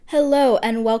Hello,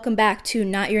 and welcome back to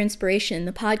Not Your Inspiration,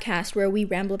 the podcast where we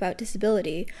ramble about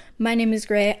disability. My name is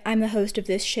Gray, I'm the host of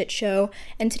this shit show,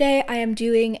 and today I am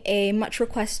doing a much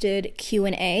requested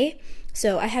Q&A.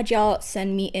 So I had y'all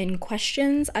send me in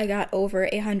questions. I got over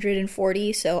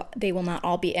 140, so they will not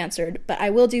all be answered, but I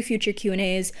will do future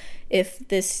Q&As if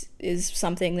this is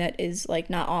something that is,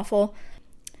 not awful.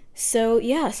 So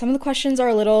yeah, some of the questions are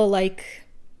a little,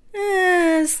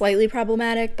 slightly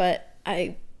problematic, but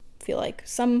I feel like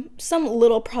some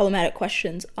little problematic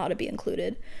questions ought to be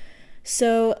included.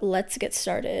 So let's get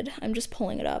started. I'm just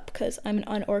pulling it up because I'm an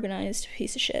unorganized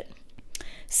piece of shit.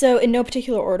 So in no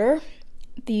particular order,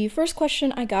 the first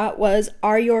question I got was,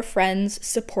 are your friends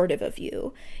supportive of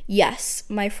you? Yes,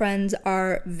 my friends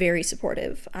are very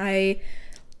supportive. I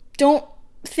don't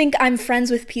think I'm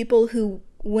friends with people who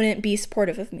wouldn't be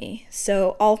supportive of me.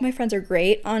 So all of my friends are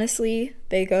great, honestly.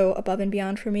 They go above and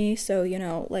beyond for me, so,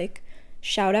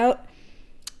 shout out.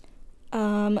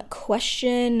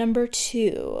 Question number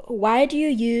 2. Why do you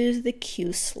use the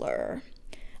Q slur?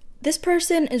 This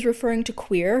person is referring to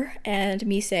queer, and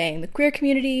me saying the queer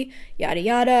community, yada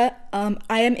yada.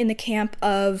 I am in the camp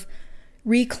of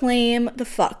reclaim the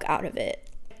fuck out of it.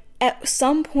 At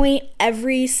some point,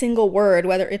 every single word,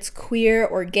 whether it's queer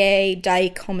or gay,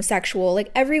 dyke, homosexual,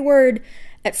 every word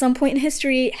at some point in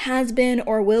history has been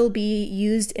or will be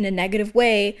used in a negative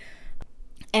way.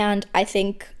 And I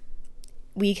think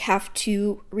we have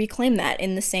to reclaim that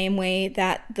in the same way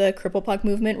that the Cripple Puck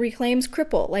movement reclaims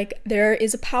cripple. There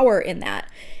is a power in that,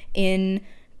 in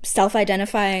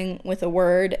self-identifying with a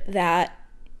word that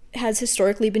has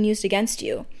historically been used against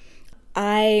you.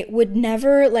 I would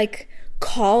never,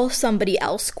 call somebody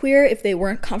else queer if they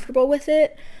weren't comfortable with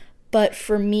it. But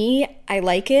for me, I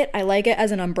like it. I like it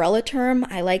as an umbrella term.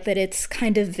 I like that it's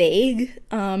kind of vague.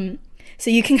 So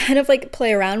you can kind of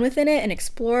play around within it and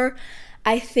explore.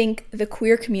 I think the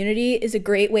queer community is a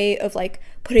great way of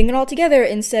putting it all together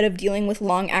instead of dealing with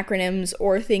long acronyms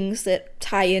or things that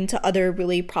tie into other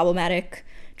really problematic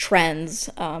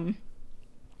trends.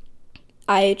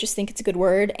 I just think it's a good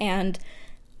word, and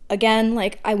again,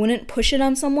 I wouldn't push it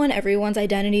on someone. Everyone's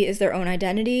identity is their own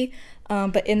identity.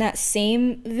 But in that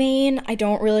same vein, I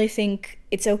don't really think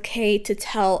it's okay to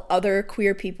tell other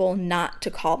queer people not to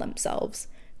call themselves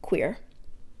queer.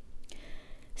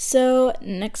 So,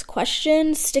 next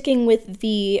question, sticking with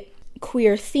the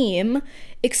queer theme,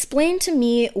 explain to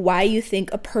me why you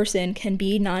think a person can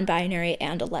be non-binary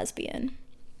and a lesbian.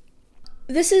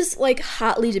 This is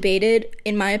hotly debated,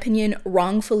 in my opinion,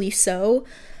 wrongfully so.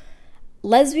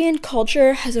 Lesbian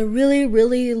culture has a really,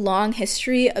 really long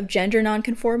history of gender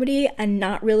nonconformity and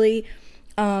not really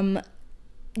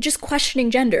just questioning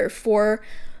gender for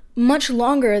much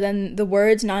longer than the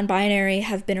words non-binary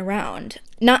have been around.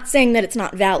 Not saying that it's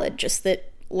not valid, just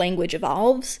that language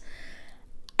evolves.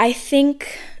 I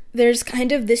think there's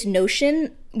kind of this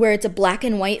notion where it's a black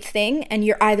and white thing and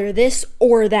you're either this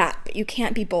or that, but you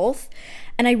can't be both.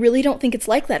 And I really don't think it's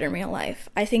like that in real life.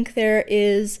 I think there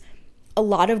is a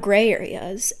lot of gray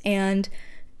areas, and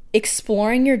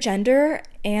exploring your gender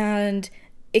and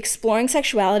exploring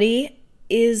sexuality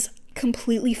is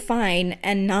completely fine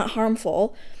and not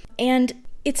harmful. And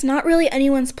it's not really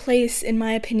anyone's place, in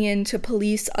my opinion, to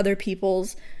police other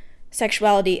people's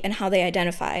sexuality and how they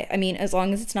identify. I mean, as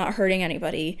long as it's not hurting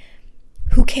anybody,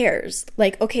 who cares?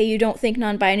 Okay, you don't think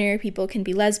non-binary people can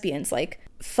be lesbians,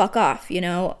 fuck off,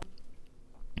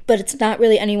 But it's not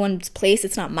really anyone's place,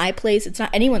 it's not my place, it's not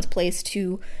anyone's place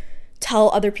to tell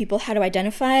other people how to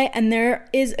identify. And there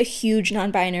is a huge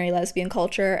non-binary lesbian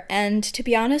culture, and to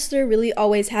be honest, there really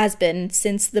always has been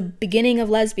since the beginning of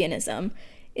lesbianism.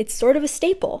 It's sort of a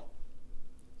staple.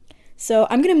 So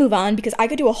I'm going to move on because I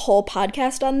could do a whole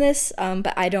podcast on this,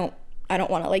 but I don't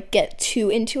want to get too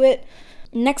into it.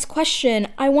 Next question,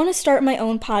 I want to start my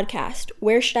own podcast.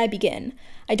 Where should I begin?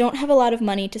 I don't have a lot of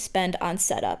money to spend on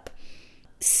setup.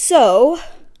 So,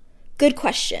 good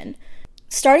question.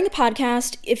 Starting a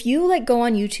podcast, if you go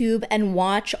on YouTube and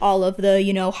watch all of the,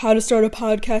 how to start a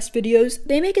podcast videos,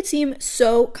 they make it seem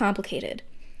so complicated.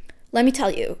 Let me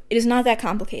tell you, it is not that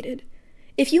complicated.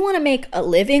 If you want to make a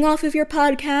living off of your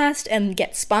podcast and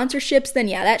get sponsorships, then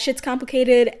yeah, that shit's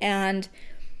complicated, and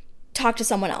talk to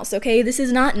someone else, okay? This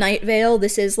is not Night Vale,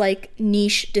 this is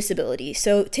niche disability,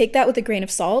 so take that with a grain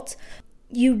of salt.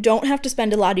 You don't have to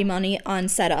spend a lot of money on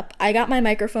setup. I got my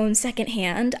microphone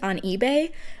secondhand on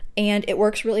eBay, and it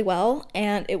works really well,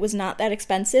 and it was not that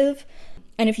expensive.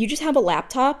 And if you just have a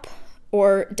laptop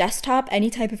or desktop, any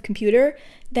type of computer,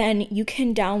 then you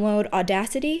can download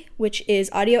Audacity, which is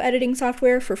audio editing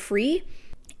software, for free,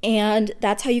 and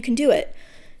that's how you can do it.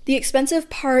 The expensive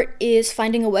part is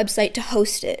finding a website to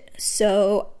host it.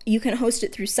 So You can host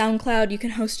it through SoundCloud. You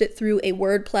can host it through a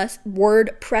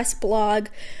WordPress blog.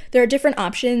 There are different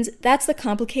options. That's the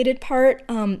complicated part.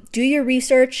 Do your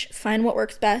research, find what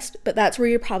works best, but that's where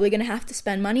you're probably going to have to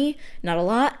spend money. Not a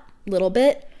lot, little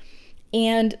bit.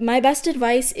 And my best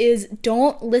advice is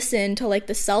don't listen to like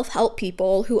the self-help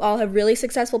people who all have really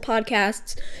successful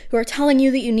podcasts who are telling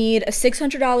you that you need a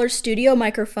 $600 studio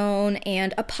microphone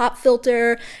and a pop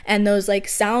filter and those like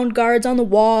sound guards on the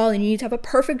wall and you need to have a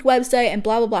perfect website and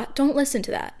blah, blah, blah. Don't listen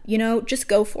to that. Just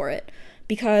go for it,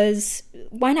 because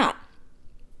why not?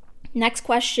 Next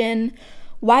question.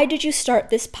 Why did you start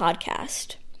this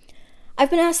podcast? I've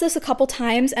been asked this a couple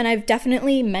times, and I've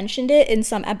definitely mentioned it in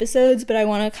some episodes, but I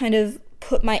want to kind of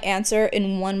put my answer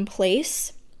in one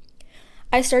place.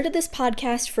 I started this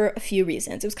podcast for a few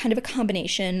reasons. It was kind of a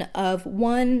combination of,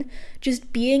 one,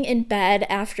 just being in bed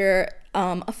after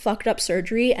a fucked up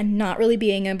surgery and not really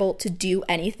being able to do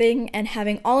anything, and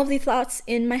having all of these thoughts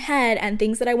in my head and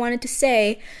things that I wanted to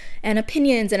say and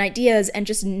opinions and ideas, and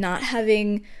just not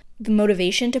having the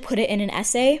motivation to put it in an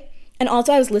essay. And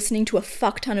also I was listening to a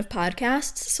fuck ton of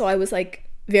podcasts, so I was like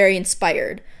very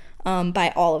inspired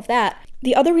by all of that.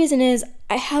 The other reason is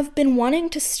I have been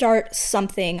wanting to start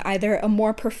something, either a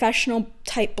more professional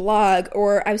type blog,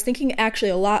 or I was thinking actually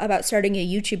a lot about starting a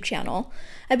YouTube channel.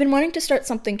 I've been wanting to start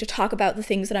something to talk about the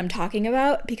things that I'm talking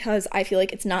about, because I feel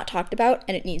like it's not talked about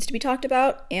and it needs to be talked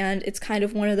about, and it's kind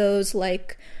of one of those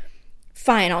like,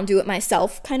 fine, I'll do it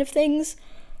myself kind of things.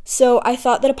 So I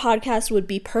thought that a podcast would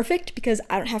be perfect because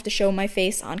I don't have to show my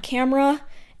face on camera,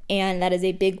 and that is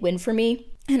a big win for me.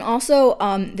 And also,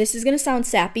 this is going to sound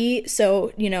sappy,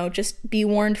 so, just be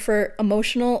warned for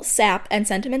emotional sap and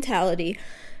sentimentality.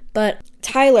 But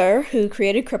Tyler, who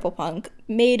created CripplePunk,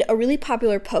 made a really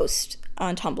popular post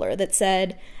on Tumblr that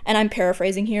said, and I'm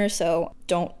paraphrasing here, so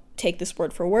don't take this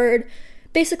word for word,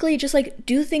 basically just like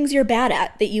do things you're bad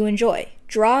at that you enjoy.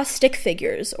 Draw stick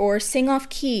figures or sing off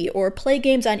key or play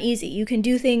games on easy. You can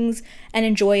do things and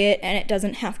enjoy it, and it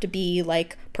doesn't have to be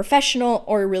like professional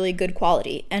or really good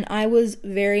quality. And I was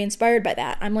very inspired by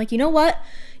that. I'm like, you know what?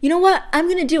 I'm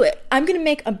going to do it. I'm going to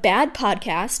make a bad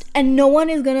podcast and no one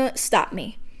is going to stop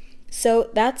me. So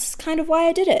that's kind of why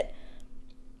I did it.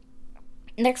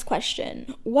 Next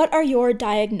question. What are your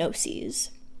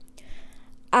diagnoses?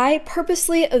 I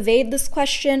purposely evade this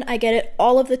question. I get it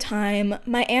all of the time.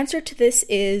 My answer to this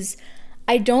is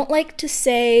I don't like to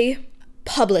say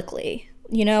publicly,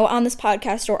 on this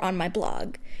podcast or on my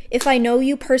blog. If I know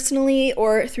you personally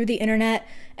or through the internet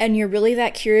and you're really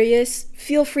that curious,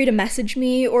 feel free to message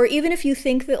me, or even if you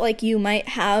think that like you might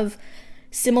have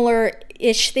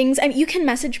similar-ish things, you can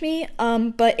message me,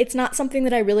 but it's not something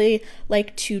that I really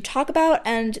like to talk about,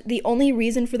 and the only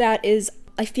reason for that is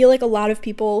I feel like a lot of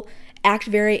people act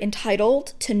very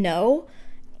entitled to know,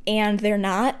 and they're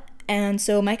not. And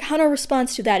so my counter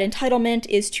response to that entitlement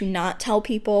is to not tell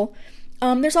people.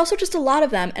 There's also just a lot of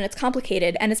them, and it's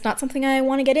complicated, and it's not something I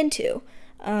want to get into.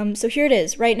 So here it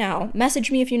is, right now.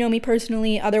 Message me if you know me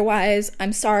personally. Otherwise,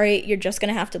 I'm sorry, you're just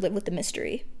going to have to live with the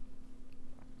mystery.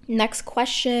 Next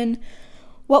question.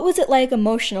 What was it like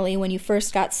emotionally when you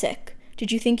first got sick?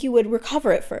 Did you think you would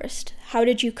recover at first? How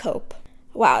did you cope?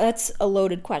 Wow, that's a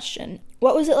loaded question.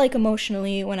 What was it like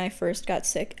emotionally when I first got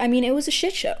sick? It was a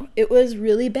shit show. It was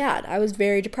really bad. I was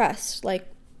very depressed,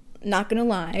 not gonna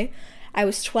lie. I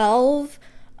was 12,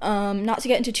 not to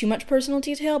get into too much personal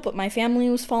detail, but my family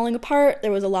was falling apart.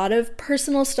 There was a lot of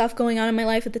personal stuff going on in my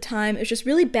life at the time. It was just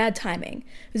really bad timing.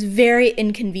 It was very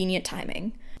inconvenient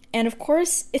timing. And of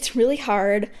course, it's really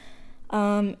hard.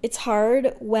 It's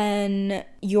hard when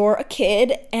you're a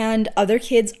kid and other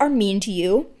kids are mean to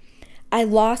you. I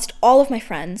lost all of my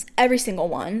friends, every single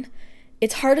one.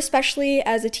 It's hard, especially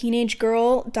as a teenage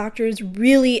girl. Doctors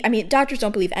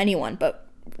don't believe anyone, but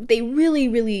they really,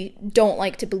 really don't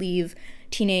like to believe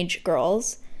teenage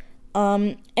girls.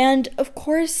 And of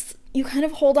course, you kind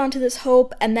of hold on to this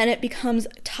hope, and then it becomes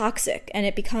toxic, and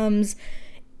it becomes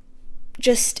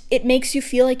it makes you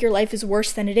feel like your life is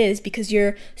worse than it is, because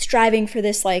you're striving for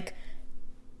this,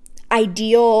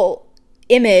 ideal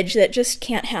image that just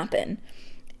can't happen.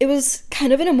 It was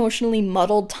kind of an emotionally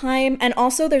muddled time, and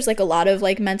also there's a lot of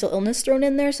mental illness thrown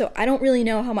in there, so I don't really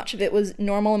know how much of it was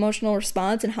normal emotional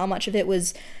response and how much of it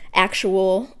was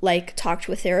actual talk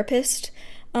to a therapist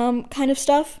kind of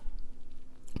stuff.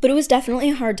 But it was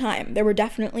definitely a hard time. There were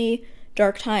definitely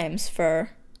dark times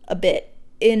for a bit.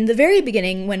 In the very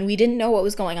beginning, when we didn't know what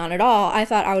was going on at all, I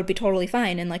thought I would be totally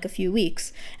fine in a few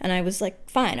weeks, and I was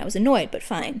fine. I was annoyed, but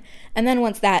fine. And then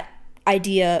once that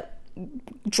idea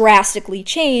drastically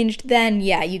changed, then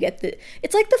you get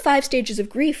it's like the 5 stages of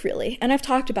grief, really. And I've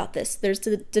talked about this. There's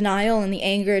the denial and the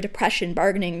anger, depression,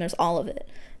 bargaining, there's all of it.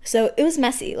 So it was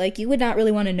messy. Like, you would not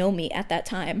really want to know me at that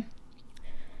time.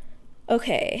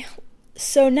 Okay,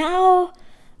 so now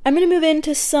I'm going to move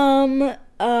into some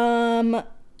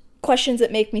questions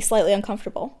that make me slightly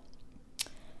uncomfortable.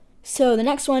 So the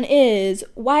next one is,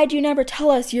 why do you never tell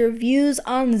us your views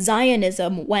on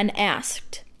Zionism when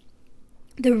asked?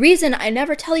 The reason I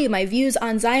never tell you my views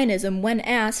on Zionism when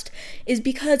asked is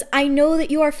because I know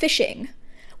that you are fishing.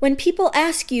 When people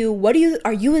ask you,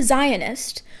 are you a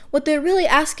Zionist? What they're really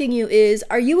asking you is,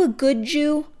 are you a good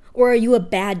Jew or are you a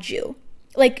bad Jew?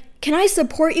 Like, can I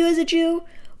support you as a Jew?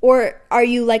 Or are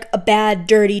you like a bad,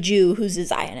 dirty Jew who's a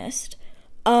Zionist?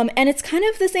 And it's kind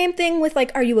of the same thing with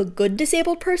like, are you a good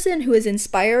disabled person who is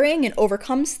inspiring and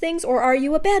overcomes things? Or are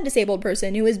you a bad disabled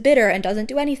person who is bitter and doesn't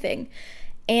do anything?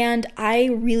 And I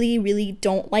really, really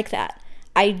don't like that.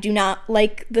 I do not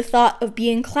like the thought of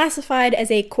being classified as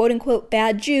a quote-unquote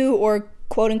bad Jew or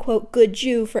quote-unquote good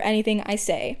Jew for anything I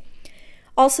say.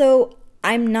 Also,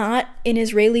 I'm not an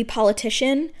Israeli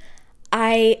politician.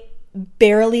 I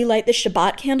barely light the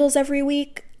Shabbat candles every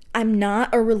week. I'm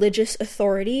not a religious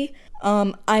authority.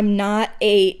 I'm not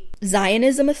a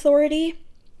Zionism authority.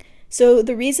 So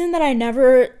the reason that I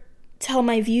never tell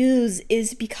my views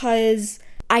is because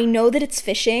I know that it's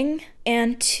fishing,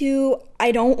 and 2,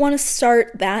 I don't want to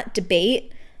start that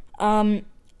debate, and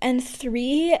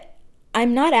 3,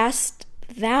 I'm not asked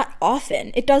that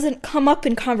often. It doesn't come up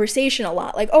in conversation a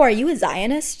lot, like, oh, are you a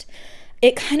Zionist?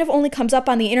 It kind of only comes up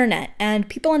on the internet, and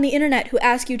people on the internet who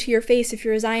ask you to your face if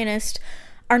you're a Zionist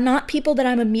are not people that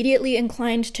I'm immediately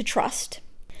inclined to trust.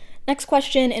 Next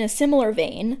question in a similar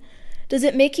vein. Does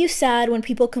it make you sad when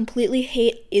people completely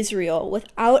hate Israel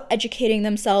without educating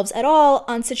themselves at all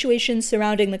on situations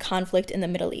surrounding the conflict in the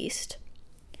Middle East?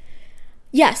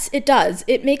 Yes, it does.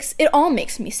 It all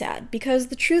makes me sad, because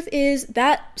the truth is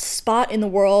that spot in the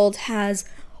world has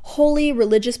holy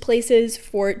religious places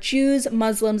for Jews,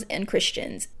 Muslims, and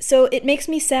Christians. So it makes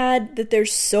me sad that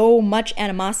there's so much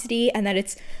animosity and that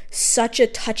it's such a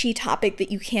touchy topic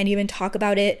that you can't even talk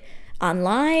about it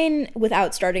online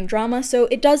without starting drama. So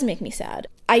it does make me sad.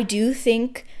 I do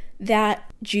think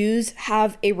that Jews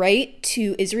have a right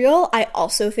to Israel. I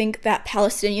also think that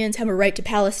Palestinians have a right to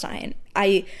Palestine.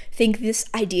 I think this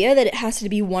idea that it has to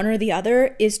be one or the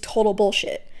other is total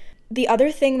bullshit. The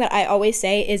other thing that I always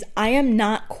say is I am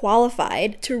not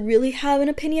qualified to really have an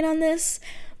opinion on this.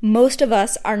 Most of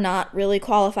us are not really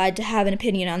qualified to have an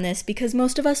opinion on this because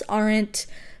most of us aren't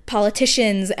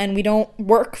politicians and we don't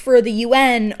work for the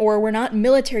UN or we're not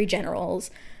military generals.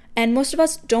 And most of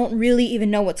us don't really even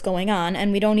know what's going on,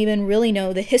 and we don't even really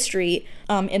know the history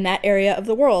in that area of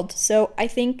the world. So I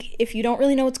think if you don't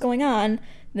really know what's going on,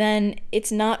 then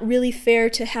it's not really fair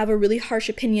to have a really harsh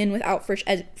opinion without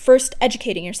first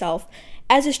educating yourself,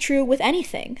 as is true with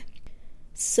anything.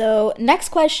 So next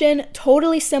question,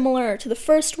 totally similar to the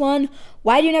first one.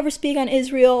 Why do you never speak on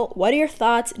Israel? What are your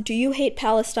thoughts? Do you hate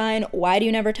Palestine? Why do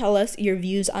you never tell us your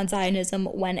views on Zionism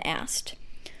when asked?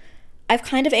 I've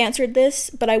kind of answered this,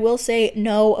 but I will say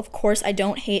no, of course I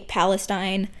don't hate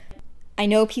Palestine. I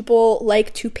know people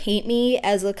like to paint me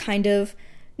as a kind of,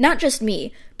 not just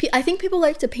me, I think people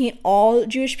like to paint all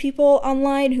Jewish people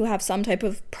online who have some type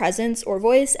of presence or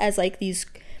voice as like these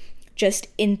just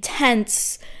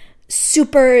intense,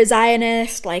 super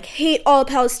Zionist, like hate all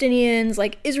Palestinians,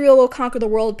 like Israel will conquer the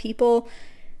world people.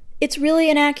 It's really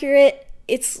inaccurate.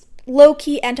 It's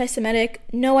low-key anti-Semitic.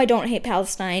 No, I don't hate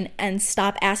Palestine, and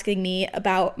stop asking me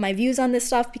about my views on this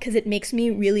stuff because it makes me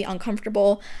really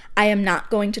uncomfortable. I am not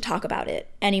going to talk about it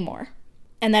anymore.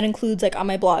 And that includes like on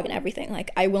my blog and everything.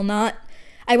 Like I will not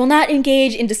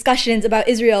engage in discussions about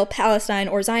Israel, Palestine,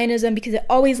 or Zionism because it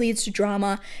always leads to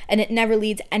drama and it never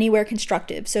leads anywhere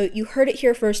constructive. So you heard it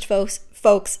here first,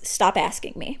 folks. Stop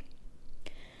asking me.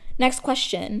 Next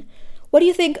question. What do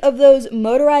you think of those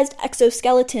motorized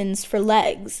exoskeletons for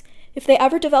legs? If they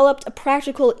ever developed a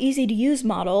practical, easy-to-use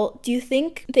model, do you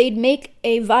think they'd make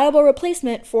a viable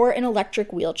replacement for an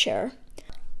electric wheelchair?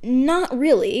 Not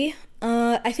really.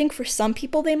 I think for some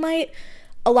people they might.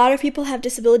 A lot of people have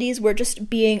disabilities where just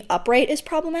being upright is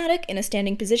problematic, in a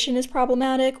standing position is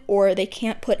problematic, or they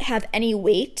can't have any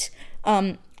weight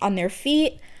on their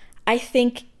feet. I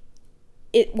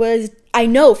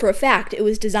know for a fact it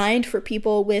was designed for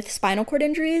people with spinal cord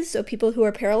injuries, so people who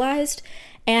are paralyzed,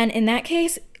 and in that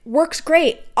case, works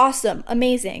great, awesome,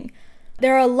 amazing.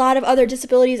 There are a lot of other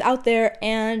disabilities out there,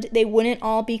 and they wouldn't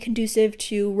all be conducive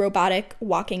to robotic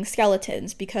walking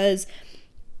skeletons because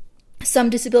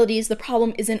some disabilities, the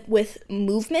problem isn't with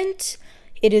movement,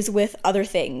 it is with other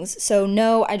things. So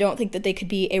no, I don't think that they could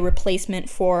be a replacement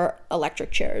for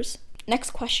electric chairs.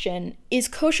 Next question. Is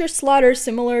kosher slaughter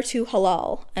similar to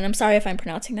halal? And I'm sorry if I'm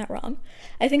pronouncing that wrong.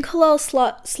 I think halal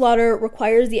slaughter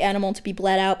requires the animal to be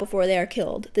bled out before they are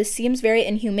killed. This seems very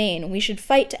inhumane. We should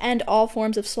fight to end all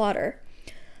forms of slaughter.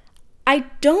 I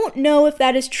don't know if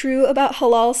that is true about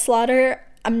halal slaughter.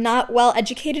 I'm not well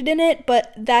educated in it,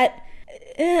 but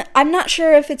I'm not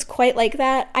sure if it's quite like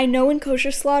that. I know in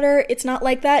kosher slaughter, it's not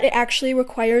like that. It actually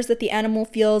requires that the animal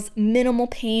feels minimal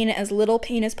pain, as little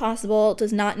pain as possible,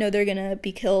 does not know they're gonna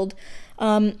be killed.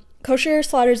 Kosher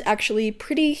slaughter is actually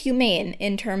pretty humane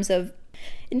in terms of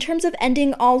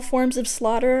ending all forms of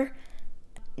slaughter.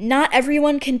 Not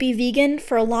everyone can be vegan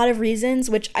for a lot of reasons,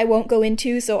 which I won't go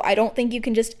into, so I don't think you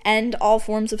can just end all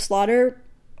forms of slaughter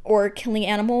or killing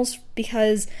animals,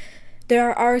 because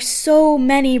there are so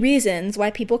many reasons why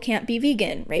people can't be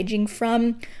vegan, ranging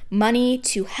from money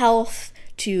to health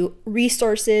to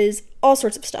resources, all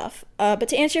sorts of stuff. But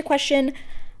to answer your question,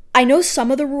 I know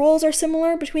some of the rules are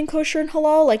similar between kosher and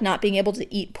halal, like not being able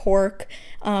to eat pork,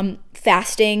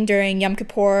 fasting during Yom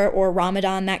Kippur or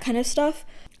Ramadan, that kind of stuff.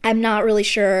 I'm not really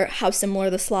sure how similar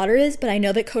the slaughter is, but I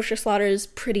know that kosher slaughter is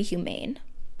pretty humane.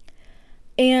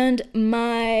 And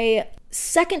my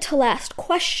second to last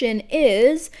question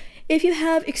is, if you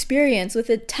have experience with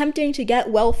attempting to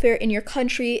get welfare in your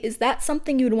country, is that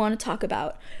something you would want to talk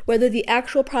about, whether the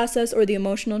actual process or the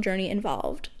emotional journey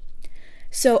involved?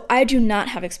 So I do not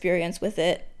have experience with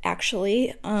it,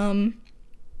 actually.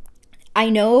 I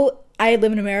know I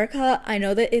live in America. I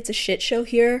know that it's a shit show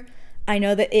here. I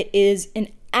know that it is an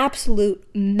absolute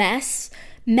mess.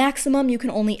 Maximum, you can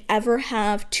only ever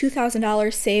have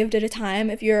 $2,000 saved at a time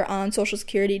if you're on Social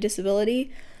Security disability.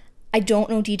 I don't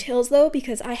know details though,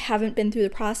 because I haven't been through the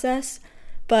process,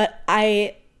 but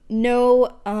I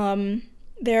know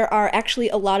there are actually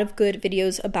a lot of good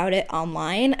videos about it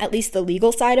online, at least the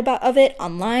legal side of it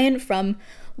online from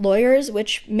lawyers,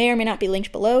 which may or may not be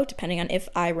linked below, depending on if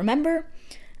I remember.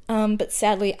 But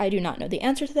sadly, I do not know the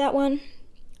answer to that one.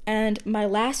 And my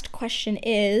last question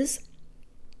is,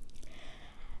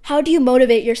 how do you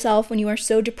motivate yourself when you are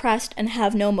so depressed and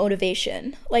have no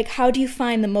motivation? Like, how do you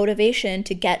find the motivation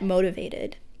to get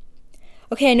motivated?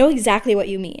 Okay, I know exactly what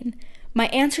you mean. My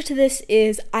answer to this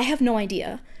is, I have no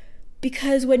idea.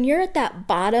 Because when you're at that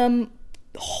bottom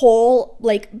hole,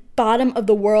 like bottom of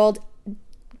the world,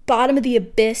 bottom of the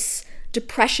abyss,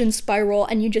 depression spiral,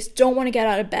 and you just don't want to get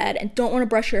out of bed and don't want to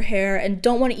brush your hair and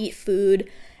don't want to eat food,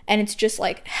 and it's just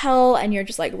like hell and you're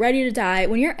just like ready to die,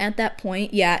 when you're at that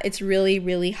point, yeah, it's really,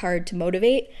 really hard to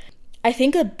motivate. I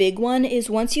think a big one is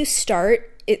once you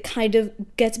start, it kind of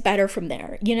gets better from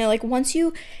there. You know, like once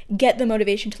you get the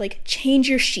motivation to like change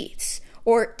your sheets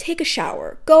or take a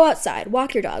shower, go outside,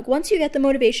 walk your dog, once you get the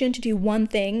motivation to do one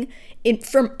thing,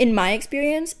 in my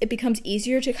experience, it becomes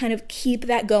easier to kind of keep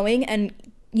that going and,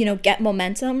 you know, get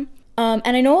momentum.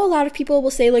 And I know a lot of people will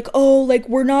say like, oh, like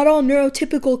we're not all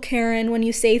neurotypical, Karen, when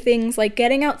you say things like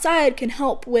getting outside can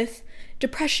help with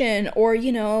depression or,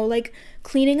 you know, like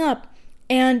cleaning up.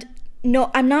 And no,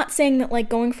 I'm not saying that like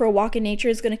going for a walk in nature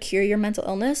is going to cure your mental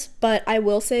illness, but I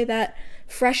will say that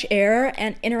fresh air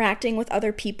and interacting with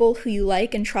other people who you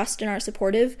like and trust and are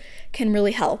supportive can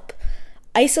really help.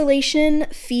 Isolation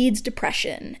feeds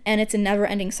depression, and it's a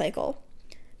never-ending cycle.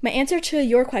 My answer to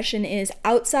your question is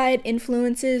outside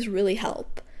influences really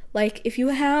help. Like if you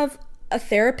have a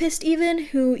therapist even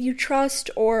who you trust,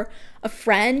 or a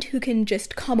friend who can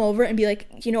just come over and be like,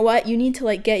 you know what, you need to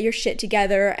like get your shit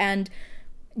together and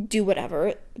do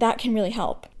whatever, that can really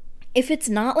help. If it's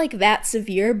not like that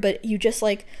severe, but you just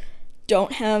like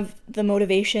don't have the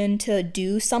motivation to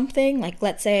do something, like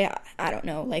let's say, I don't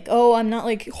know, like, oh, I'm not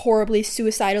like horribly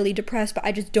suicidally depressed, but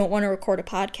I just don't want to record a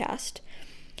podcast.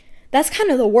 That's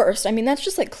kind of the worst. I mean, that's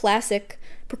just like classic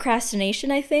procrastination,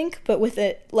 I think, but with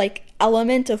a like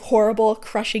element of horrible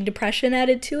crushing depression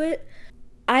added to it.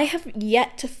 I have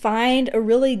yet to find a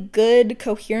really good,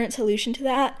 coherent solution to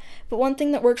that, but one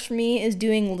thing that works for me is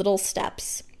doing little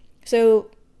steps.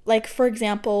 So, like, for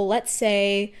example, let's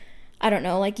say, I don't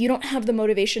know, like, you don't have the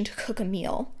motivation to cook a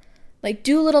meal. Like,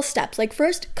 do little steps. Like,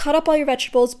 first, cut up all your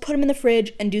vegetables, put them in the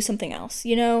fridge, and do something else,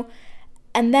 you know?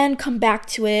 And then come back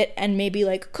to it and maybe,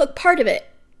 like, cook part of it.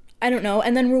 I don't know,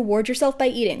 and then reward yourself by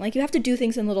eating. Like, you have to do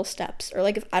things in little steps. Or,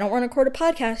 like, if I don't want to record a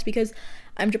podcast because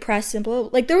I'm depressed and blah,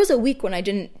 like, there was a week when I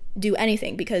didn't do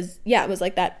anything because, yeah, it was,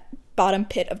 like, that bottom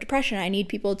pit of depression. I need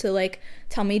people to, like,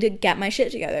 tell me to get my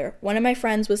shit together. One of my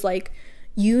friends was like,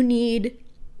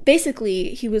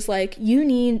 basically, he was like, you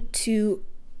need to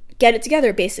get it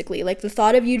together, basically. Like, the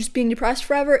thought of you just being depressed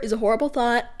forever is a horrible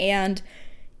thought, and,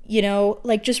 you know,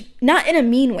 like, just not in a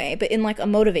mean way, but in, like, a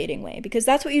motivating way, because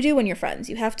that's what you do when you're friends.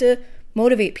 You have to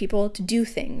motivate people to do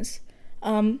things.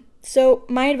 So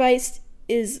my advice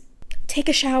is take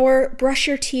a shower, brush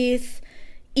your teeth,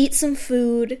 eat some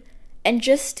food, and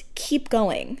just keep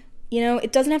going. You know,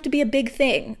 it doesn't have to be a big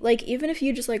thing. Like, even if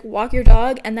you just like walk your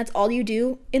dog and that's all you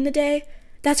do in the day,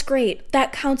 that's great.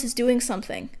 That counts as doing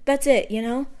something. That's it, you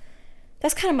know?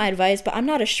 That's kind of my advice, but I'm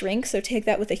not a shrink, so take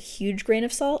that with a huge grain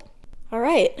of salt. All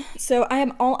right, so I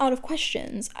am all out of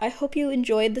questions. I hope you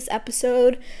enjoyed this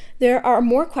episode. There are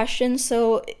more questions,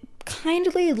 so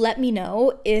kindly let me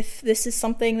know if this is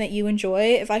something that you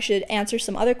enjoy, if I should answer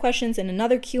some other questions in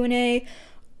another Q&A,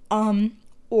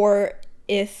 or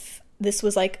if this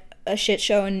was like a shit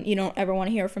show and you don't ever want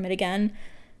to hear from it again.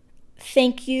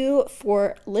 Thank you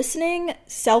for listening.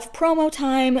 Self-promo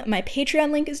time. My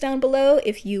Patreon link is down below.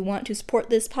 If you want to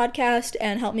support this podcast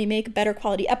and help me make better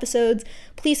quality episodes,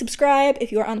 please subscribe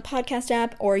if you are on the podcast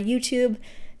app or YouTube.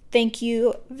 Thank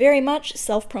you very much.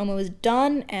 Self-promo is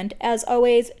done. And as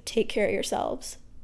always, take care of yourselves.